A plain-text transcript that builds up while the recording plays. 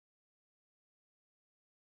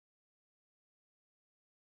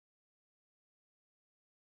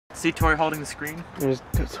See Tori holding the screen? There's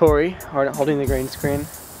Tori holding the green screen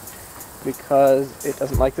because it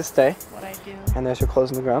doesn't like to stay. What I do. And there's her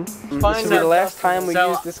clothes on the ground. This Fine, will be the last time we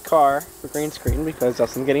so- use this car for green screen because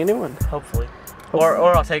Dustin's getting a new one. Hopefully.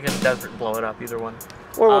 Or I'll take it in the desert and blow it up, either one.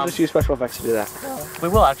 Or we'll just use special effects to do that. We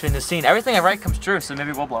will actually in the scene. Everything I write comes true, so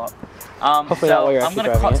maybe we'll blow up. Hopefully not while you're actually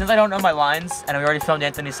driving it. Since I don't know my lines, and we already filmed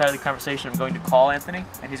Anthony's side of the conversation, I'm going to call Anthony,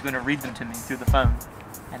 and he's going to read them to me through the phone.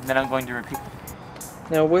 And then I'm going to repeat them.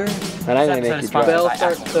 Now where? And I'm going to make you drive. Belle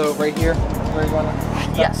starts so right here. Where you want to?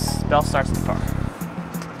 Yes, Belle starts the car.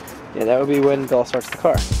 Yeah, that would be when Belle starts the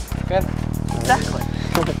car. Okay. Exactly.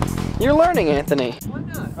 You're learning, Anthony. Why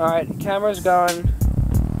not? All right, camera's going.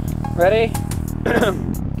 Ready?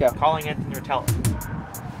 Go. Calling Anthony or tell him.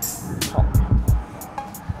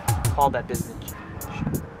 Call that business.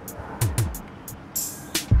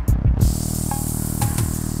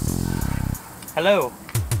 Hello.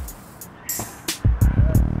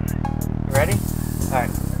 You ready?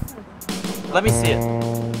 Alright. Let me see it.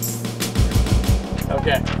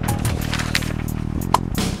 Okay.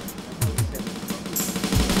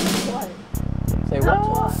 Say what?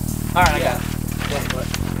 Alright, I got it.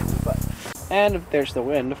 And there's the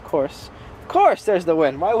wind, of course. Of course there's the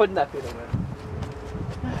wind. Why wouldn't that be the wind?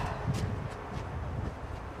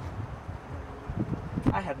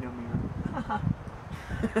 I have no mirror.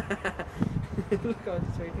 Look how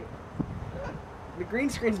it's right here. The green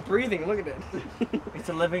screen's breathing, look at it. It's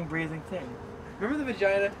a living, breathing thing. Remember the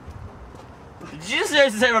vagina? Did you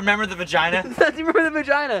just say remember the vagina? Remember the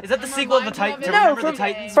vagina? Is that the sequel of the Titans? No, Remember from- the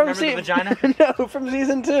Titans? from Remember the vagina? No, from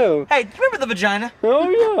season 2. Hey, do you remember the vagina? Oh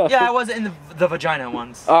yeah. Yeah, I wasn't in the vagina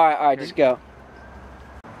ones. Alright, just go.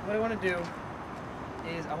 What I want to do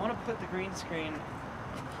is I want to put the green screen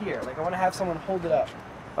here. Like I want to have someone hold it up.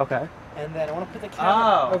 Okay. And then I want to put the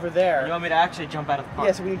camera over there. You want me to actually jump out of the car?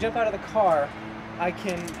 Yeah, so when you jump out of the car, I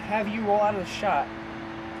can have you roll out of the shot.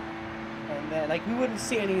 And then, like, we wouldn't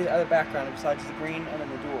see any other background besides the green and then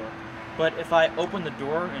the door. But if I open the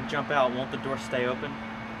door and jump out, won't the door stay open?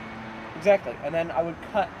 Exactly. And then I would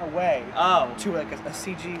cut away to like a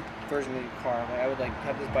CG version of the car. Like, I would like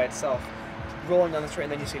have this by itself, rolling down the street,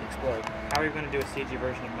 and then you see it explode. How are you going to do a CG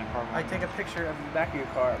version of my car? I take a picture of the back of your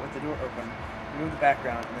car with the door open, remove the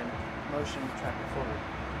background, and then motion track it forward.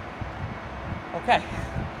 Okay.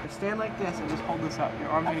 Stand like this and just hold this up. Your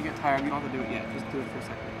arm's gonna get tired. You don't have to do it yet. Just do it for a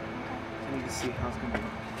second. I need to see how it's gonna look.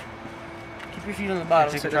 Keep your feet on the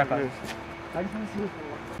bottom. Take so the it doesn't tripod. move. I just want to see it.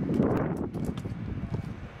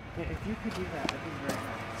 Yeah, if you could do that, that'd be very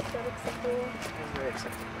nice. Is that acceptable? That's very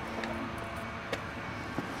acceptable.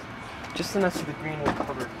 Just enough so the green will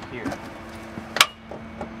cover here.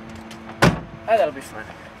 Ah, that'll be fine.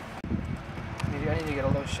 Maybe I need to get a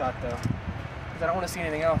low shot though, because I don't want to see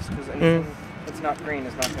anything else. Because anything that's not green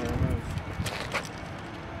is not going to remove.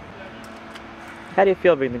 How do you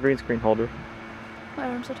feel being the green screen holder? My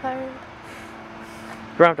arms are tired. You're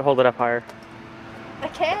going to have to hold it up higher. I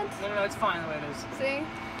can't. No, it's fine the way it is. See?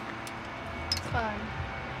 It's fine.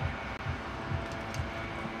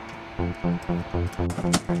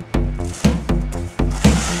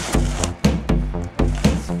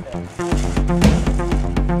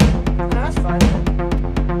 No, that's fine.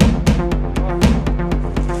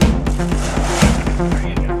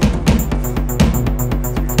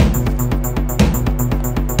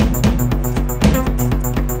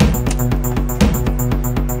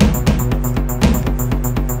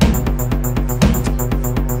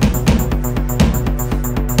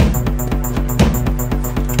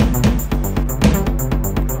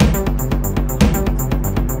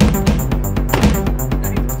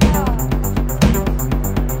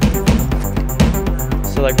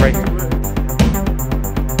 So like right here.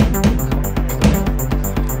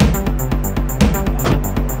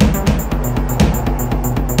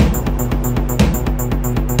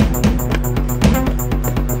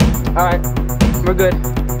 Alright, we're good.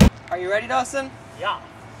 Are you ready, Dawson? Yeah.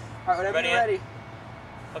 Alright, whenever Ready, you're ready.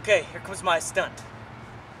 Okay, here comes my stunt.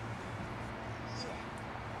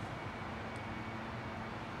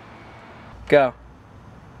 Go.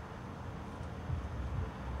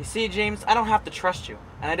 You see, James, I don't have to trust you,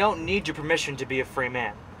 and I don't need your permission to be a free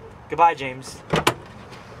man. Goodbye, James.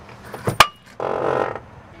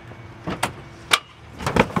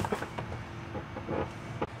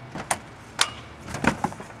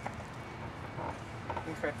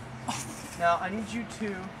 Okay. Now, I need you to...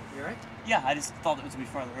 You alright? Yeah, I just thought it was to be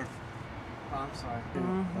farther. Oh, I'm sorry.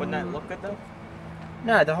 Wouldn't that look good, though?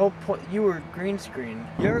 No, the whole point... You were green screen.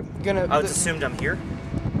 You're gonna... I was assumed I'm here.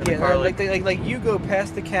 Yeah, car, like you go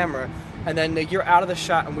past the camera, and then you're out of the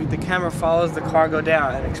shot, and the camera follows the car go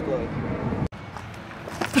down and explode.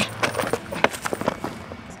 Let's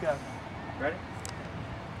go. Ready?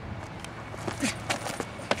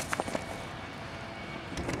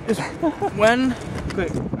 When?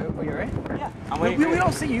 Good. Are you ready? Yeah. I'm We waiting.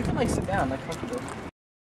 don't see you. You can like sit down, like comfortable.